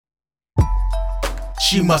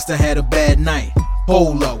She must have had a bad night.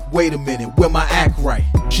 Hold up, wait a minute, where my act right?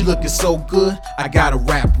 She looking so good, I gotta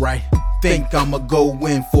rap right. Think I'ma go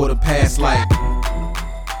in for the past life.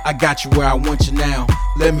 I got you where I want you now.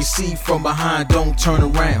 Let me see from behind, don't turn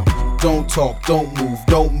around. Don't talk, don't move,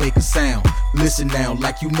 don't make a sound. Listen now,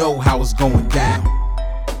 like you know how it's going down.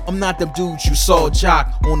 I'm not them dudes you saw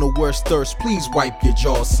jock on the worst thirst. Please wipe your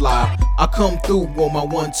jaw slob. I come through on my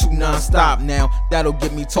 1-2 non-stop now. That'll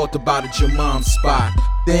get me talked about at your mom's spot.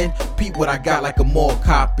 Then peep what I got like a mall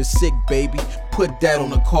cop. It's sick, baby. Put that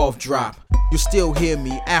on a cough drop. You'll still hear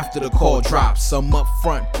me after the call drops. I'm up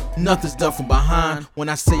front, nothing's done from behind. When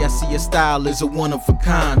I say I see your style is a one of a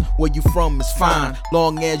kind. Where you from is fine,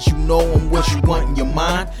 long as you know I'm what you want in your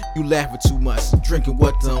mind. You laughing too much, drinking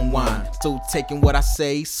what to unwind. So taking what I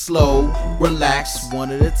say slow, relax,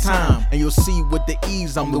 one at a time. And you'll see with the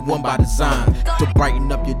ease I'm the one by design. To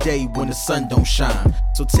brighten up your day when the sun don't shine.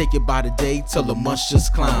 So take it by the day till the months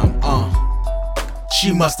just climb.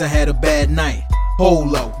 She must have had a bad night.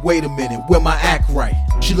 Hold up, wait a minute, where my act right?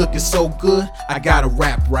 She looking so good, I gotta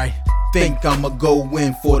rap right. Think I'ma go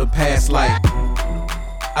in for the past life.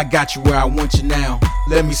 I got you where I want you now.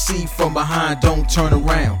 Let me see from behind, don't turn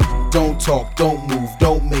around. Don't talk, don't move,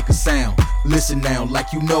 don't make a sound. Listen now,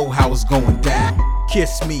 like you know how it's going down.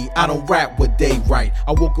 Kiss me, I don't rap what they write.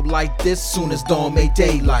 I woke up like this soon as dawn made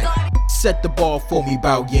daylight. Set the bar for me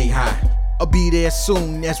bout yay high. I'll be there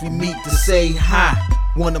soon as we meet to say hi.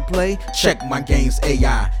 Wanna play? Check my game's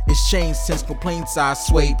AI. It's changed since complaints I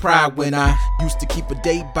swayed pride when I used to keep a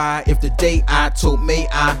date by. If the day I told may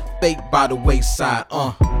I fake by the wayside,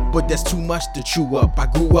 but that's too much to chew up. I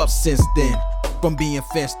grew up since then, from being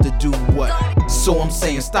fenced to do what? So I'm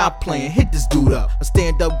saying stop playing, hit this dude up. A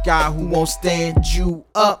stand-up guy who won't stand you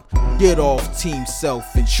up. Get off team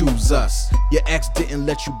self and choose us. Your ex didn't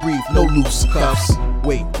let you breathe, no loose cuffs.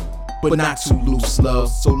 Wait, but not too loose, love.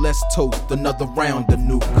 So let's toast another round of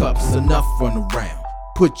new cups. Enough run around,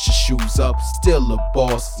 put your shoes up. Still a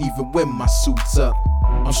boss, even when my suit's up.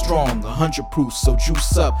 I'm strong, 100 proof, so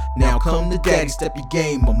juice up. Now come to daddy, step your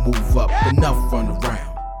game or move up. Enough run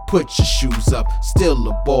around, put your shoes up. Still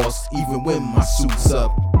a boss, even when my suit's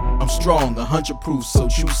up. I'm strong, 100 proof, so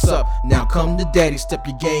juice up. Now come to daddy, step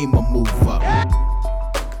your game or move up.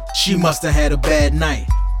 She must have had a bad night.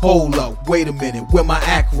 Hold up, wait a minute, where my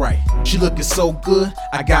act right? She looking so good,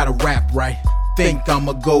 I gotta rap right. Think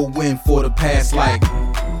I'ma go in for the past life.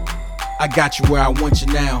 I got you where I want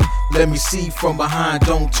you now. Let me see from behind,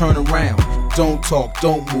 don't turn around. Don't talk,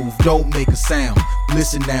 don't move, don't make a sound.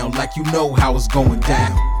 Listen now, like you know how it's going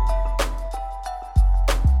down.